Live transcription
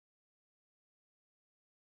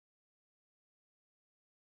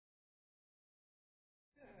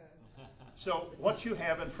So what you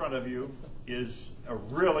have in front of you is a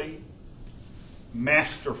really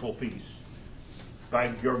masterful piece by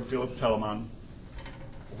Georg Philipp Telemann,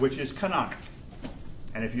 which is canonic.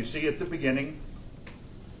 And if you see at the beginning,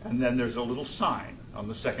 and then there's a little sign on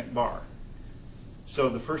the second bar. So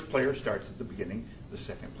the first player starts at the beginning. The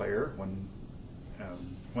second player, when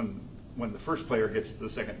the first player gets to the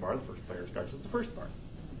second bar, the first player starts at the first bar.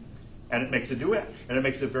 And it makes a duet, and it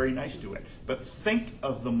makes a very nice duet. But think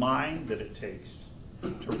of the mind that it takes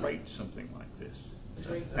to write something like this.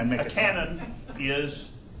 And a canon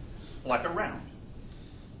is like a round.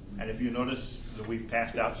 And if you notice that we've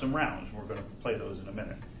passed out some rounds, we're going to play those in a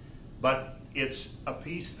minute. But it's a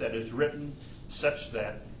piece that is written such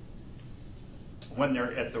that when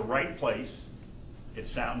they're at the right place, it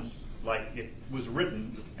sounds like it was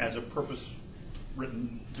written as a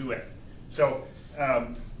purpose-written duet. So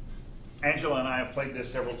Angela and I have played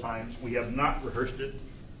this several times. We have not rehearsed it.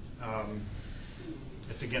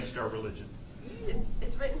 It's against our religion.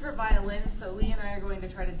 It's written for violin, so Lee and I are going to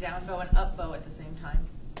try to down bow and up bow at the same time.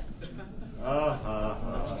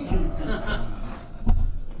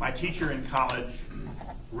 My teacher in college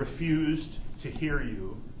refused to hear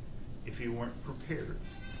you if you weren't prepared.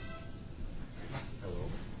 Hello?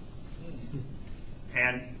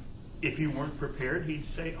 And if you weren't prepared, he'd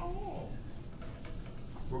say, oh,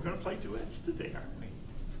 we're going to play duets today, aren't we?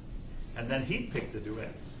 And then he'd pick the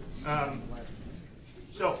duets.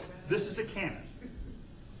 So this is a canon.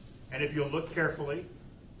 And if you'll look carefully,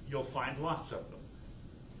 you'll find lots of them.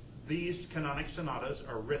 These canonic sonatas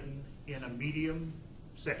are written in a medium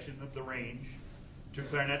section of the range. 2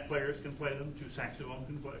 clarinet players can play them, 2 saxophone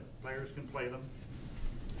players can play them,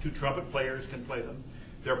 2 trumpet players can play them.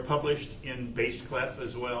 They're published in bass clef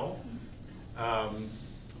as well,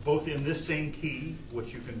 both in this same key,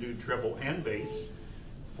 which you can do treble and bass,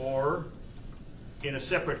 or in a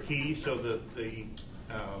separate key so that the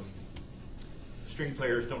string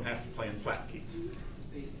players don't have to play in flat key.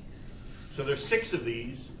 So there's 6 of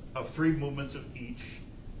these, of 3 movements of each.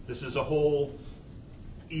 This is a whole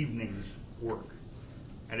evening's work.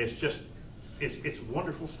 And it's just, it's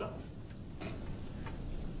wonderful stuff.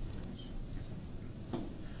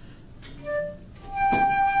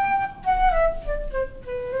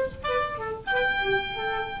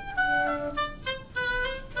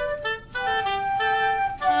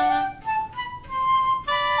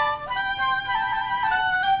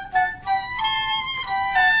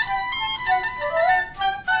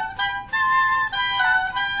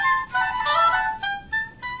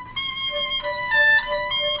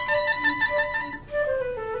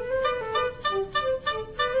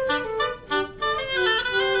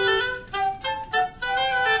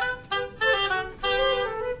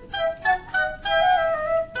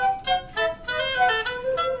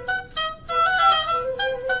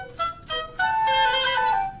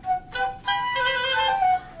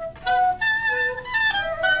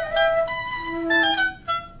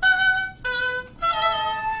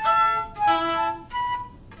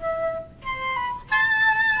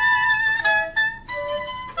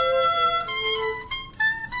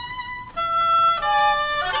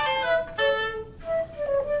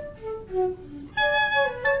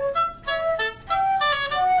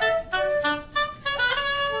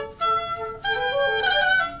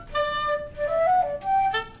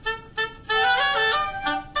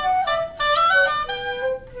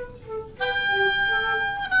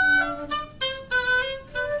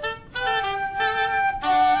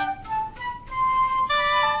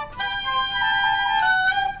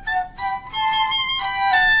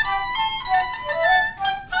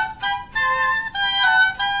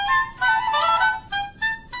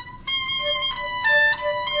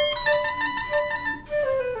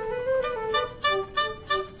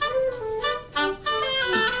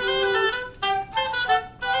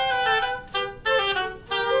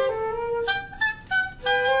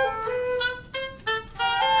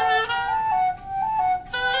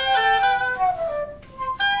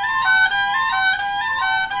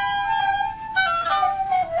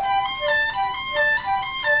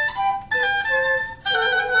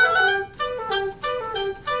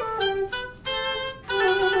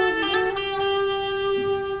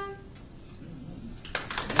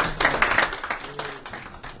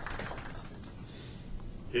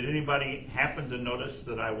 Did anybody happen to notice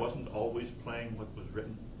that I wasn't always playing what was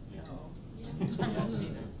written? No.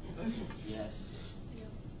 Yes.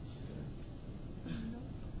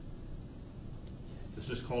 This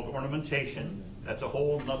is called ornamentation. That's a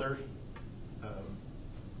whole other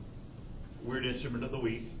weird instrument of the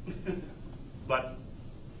week. But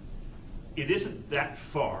it isn't that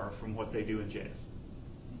far from what they do in jazz.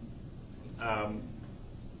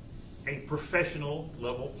 a professional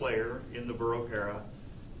level player in the Baroque era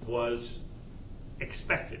was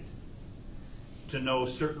expected to know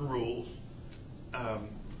certain rules.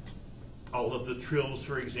 All of the trills,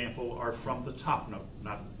 for example, are from the top note,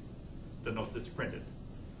 not the note that's printed.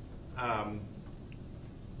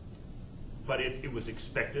 But it was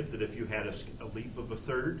expected that if you had a leap of a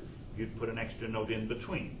third, you'd put an extra note in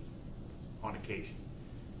between on occasion.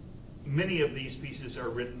 Many of these pieces are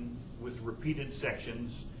written with repeated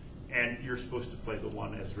sections, and you're supposed to play the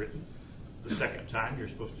one as written. The second time, you're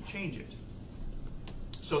supposed to change it.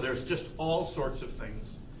 So there's just all sorts of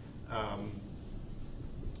things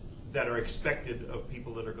that are expected of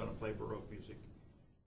people that are going to play Baroque music.